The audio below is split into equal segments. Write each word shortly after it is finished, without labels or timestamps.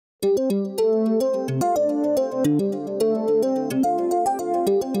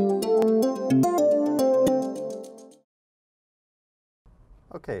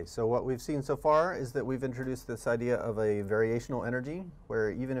Okay, so what we've seen so far is that we've introduced this idea of a variational energy,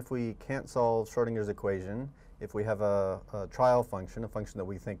 where even if we can't solve Schrodinger's equation, if we have a trial function, a function that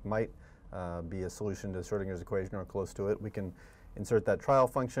we think might be a solution to Schrodinger's equation or close to it, we can insert that trial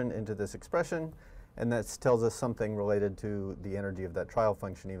function into this expression, and that tells us something related to the energy of that trial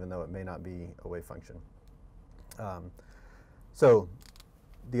function, even though it may not be a wave function. So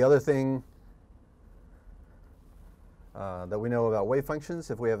the other thing that we know about wave functions,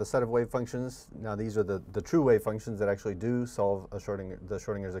 if we have a set of wave functions, now these are the true wave functions that actually do solve the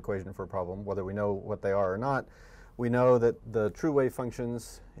Schrodinger's equation for a problem, whether we know what they are or not. We know that the true wave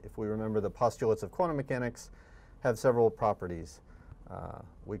functions, if we remember the postulates of quantum mechanics, have several properties.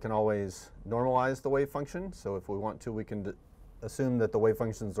 We can always normalize the wave function, so if we want to, we can assume that the wave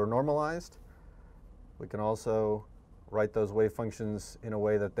functions are normalized. We can also write those wave functions in a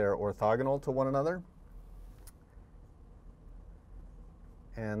way that they're orthogonal to one another.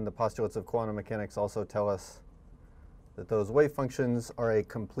 And the postulates of quantum mechanics also tell us that those wave functions are a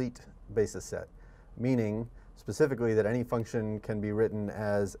complete basis set, meaning specifically that any function can be written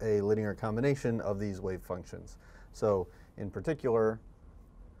as a linear combination of these wave functions. So in particular,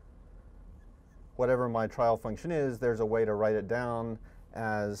 whatever my trial function is, there's a way to write it down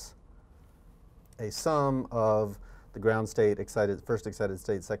as a sum of the ground state, first excited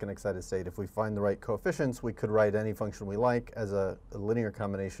state, second excited state. If we find the right coefficients, we could write any function we like as a linear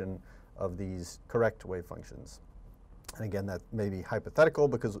combination of these correct wave functions. And again, that may be hypothetical,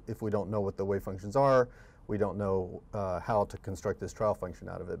 because if we don't know what the wave functions are, we don't know how to construct this trial function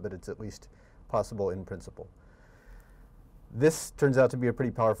out of it, but it's at least possible in principle. This turns out to be a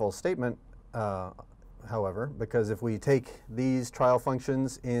pretty powerful statement, however, because if we take these trial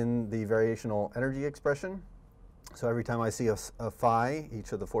functions in the variational energy expression, so every time I see a phi,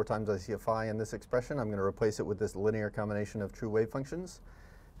 each of the 4 times I see a phi in this expression, I'm going to replace it with this linear combination of true wave functions.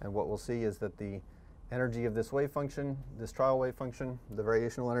 And what we'll see is that the energy of this wave function, this trial wave function, the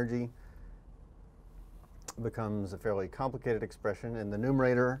variational energy, becomes a fairly complicated expression. In the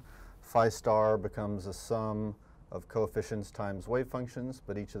numerator, phi star becomes a sum of coefficients times wave functions,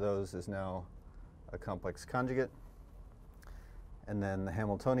 but each of those is now a complex conjugate. And then the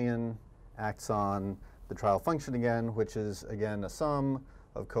Hamiltonian acts on the trial function again, which is again a sum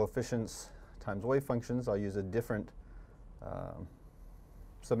of coefficients times wave functions. I'll use a different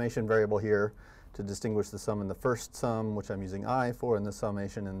summation variable here to distinguish the sum in the first sum, which I'm using I for, and the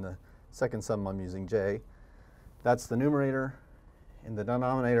summation in the second sum I'm using J. That's the numerator. In the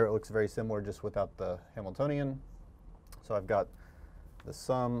denominator, it looks very similar, just without the Hamiltonian. So I've got the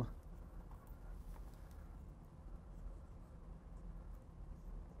sum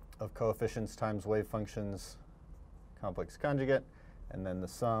of coefficients times wave functions complex conjugate, and then the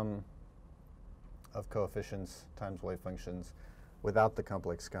sum of coefficients times wave functions without the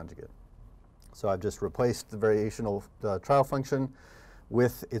complex conjugate. So I've just replaced the variational trial function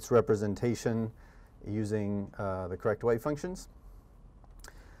with its representation using the correct wave functions.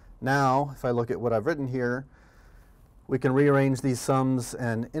 Now, if I look at what I've written here, we can rearrange these sums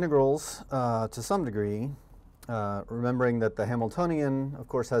and integrals to some degree, remembering that the Hamiltonian, of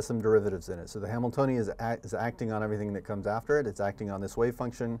course, has some derivatives in it. So the Hamiltonian is acting on everything that comes after it. It's acting on this wave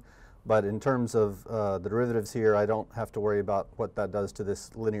function. But in terms of the derivatives here, I don't have to worry about what that does to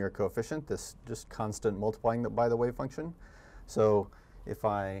this linear coefficient, this just constant multiplying by the wave function. So if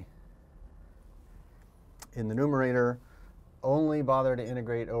I, in the numerator, only bother to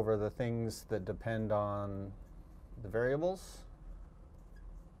integrate over the things that depend on the variables,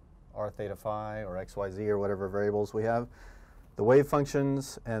 r theta phi or x, y, z, or whatever variables we have, the wave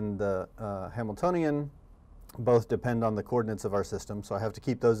functions and the Hamiltonian both depend on the coordinates of our system, so I have to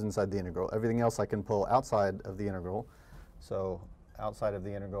keep those inside the integral. Everything else I can pull outside of the integral. So outside of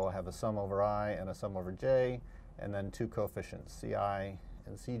the integral, I have a sum over I and a sum over j, and then 2 coefficients, ci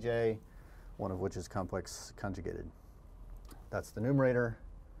and cj, one of which is complex conjugated. That's the numerator.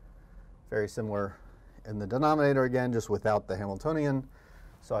 Very similar in the denominator, again, just without the Hamiltonian.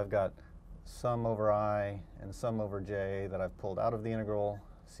 So I've got sum over I and sum over j that I've pulled out of the integral,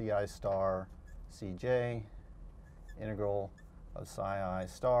 ci star cj, integral of psi I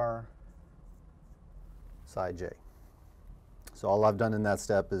star psi j. So all I've done in that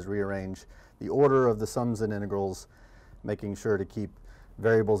step is rearrange the order of the sums and integrals, making sure to keep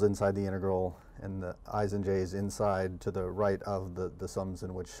variables inside the integral and the i's and j's inside to the right of the sums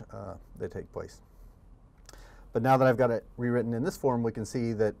in which they take place. But now that I've got it rewritten in this form, we can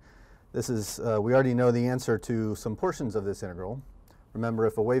see that this is, we already know the answer to some portions of this integral. Remember,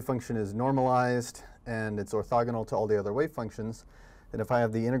 if a wave function is normalized and it's orthogonal to all the other wave functions, then if I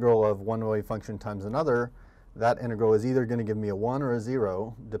have the integral of one wave function times another, that integral is either going to give me a 1 or a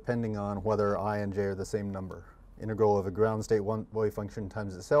 0, depending on whether I and j are the same number. Integral of a ground state wave function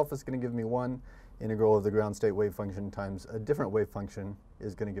times itself is going to give me 1. Integral of the ground state wave function times a different wave function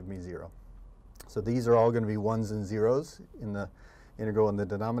is going to give me 0. So these are all going to be 1s and 0s in the integral in the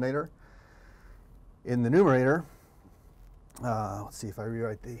denominator. In the numerator, let's see if I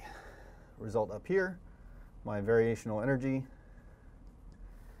rewrite the result up here. My variational energy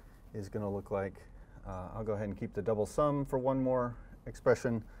is going to look like, I'll go ahead and keep the double sum for one more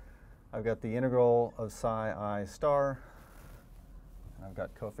expression. I've got the integral of psi I star, and I've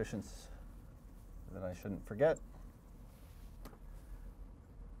got coefficients that I shouldn't forget.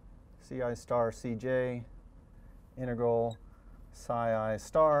 Ci star Cj, integral psi I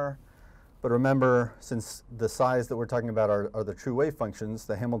star. But remember, since the psi's that we're talking about are the true wave functions,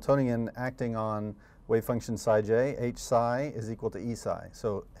 the Hamiltonian acting on wave function psi j, h psi is equal to E psi.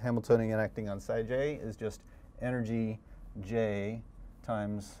 So Hamiltonian acting on psi j is just energy j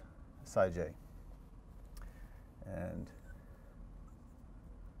times psi j. And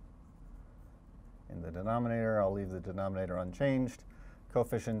in the denominator, I'll leave the denominator unchanged.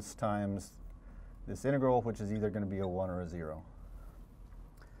 Coefficients times this integral, which is either going to be a 1 or a 0.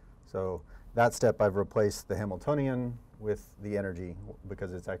 So that step, I've replaced the Hamiltonian with the energy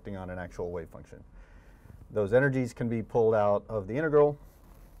because it's acting on an actual wave function. Those energies can be pulled out of the integral.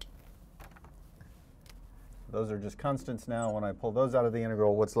 Those are just constants now. When I pull those out of the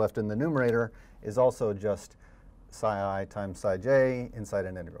integral, what's left in the numerator is also just psi I times psi j inside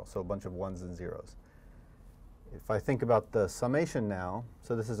an integral, so a bunch of 1s and 0s. If I think about the summation now,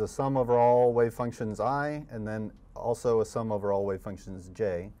 so this is a sum over all wave functions I, and then also a sum over all wave functions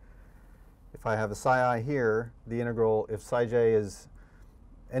j. If I have a psi I here, the integral, if psi j is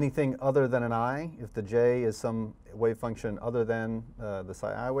anything other than an I, if the j is some wave function other than the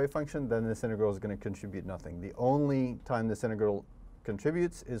psi I wave function, then this integral is going to contribute nothing. The only time this integral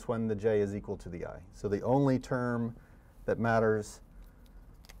contributes is when the j is equal to the I. So the only term that matters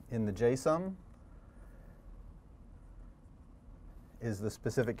in the j sum is the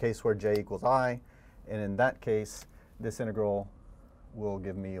specific case where j equals I, and in that case, this integral will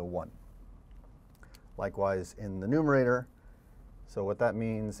give me a 1. Likewise, in the numerator, so what that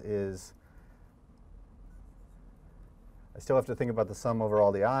means is I still have to think about the sum over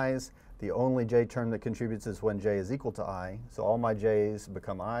all the i's. The only j term that contributes is when j is equal to I, so all my j's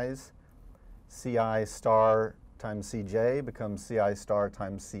become i's. Ci star times Cj becomes Ci star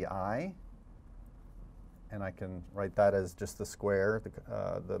times Ci, and I can write that as just the square,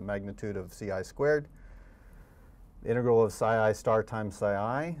 the magnitude of Ci squared. The integral of psi I star times psi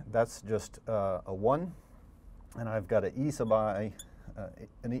I, that's just a 1. And I've got an E sub I,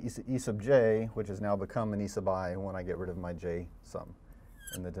 an E sub j, which has now become an E sub I when I get rid of my j sum.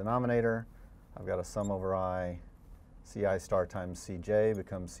 In the denominator, I've got a sum over I, Ci star times Cj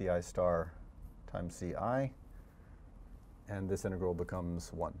becomes Ci star times Ci, and this integral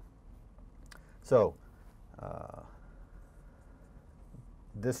becomes 1. So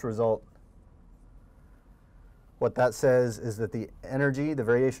this result, what that says is that the energy, the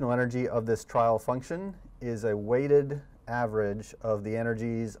variational energy of this trial function is a weighted average of the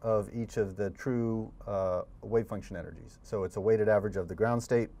energies of each of the true wave function energies. So it's a weighted average of the ground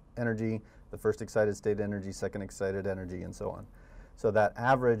state energy, the first excited state energy, second excited energy, and so on. So that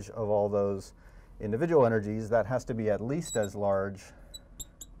average of all those individual energies, that has to be at least as large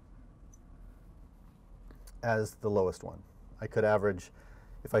as the lowest one. I could average,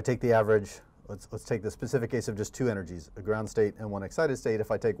 if I take the average, let's take the specific case of just two energies, a ground state and one excited state.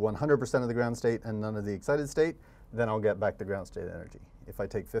 If I take 100% of the ground state and none of the excited state, then I'll get back the ground state energy. If I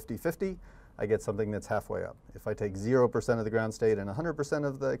take 50-50, I get something that's halfway up. If I take 0% of the ground state and 100%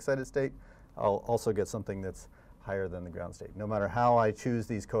 of the excited state, I'll also get something that's higher than the ground state. No matter how I choose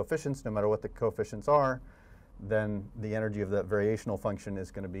these coefficients, no matter what the coefficients are, then the energy of that variational function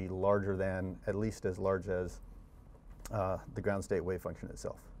is going to be larger than, at least as large as, the ground state wave function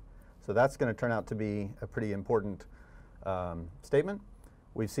itself. So that's going to turn out to be a pretty important statement.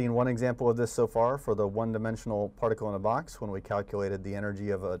 We've seen one example of this so far for the one-dimensional particle in a box. When we calculated the energy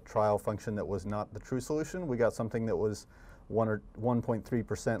of a trial function that was not the true solution, we got something that was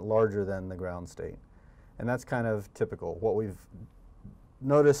 1.3% larger than the ground state. And that's kind of typical. What we've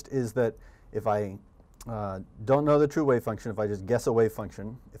noticed is that if I don't know the true wave function, if I just guess a wave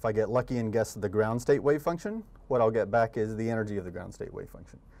function, if I get lucky and guess the ground state wave function, what I'll get back is the energy of the ground state wave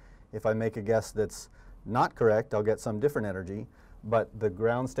function. If I make a guess that's not correct, I'll get some different energy, but the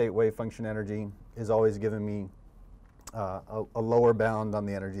ground state wave function energy is always giving me a lower bound on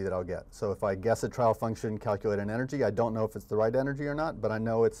the energy that I'll get. So if I guess a trial function, calculate an energy, I don't know if it's the right energy or not, but I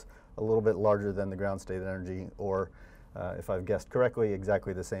know it's a little bit larger than the ground state energy, or if I've guessed correctly,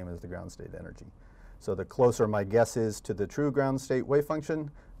 exactly the same as the ground state energy. So the closer my guess is to the true ground state wave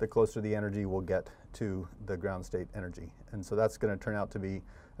function, the closer the energy will get to the ground state energy. And so that's going to turn out to be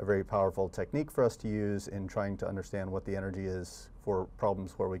a very powerful technique for us to use in trying to understand what the energy is for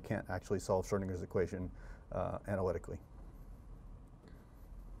problems where we can't actually solve Schrodinger's equation analytically.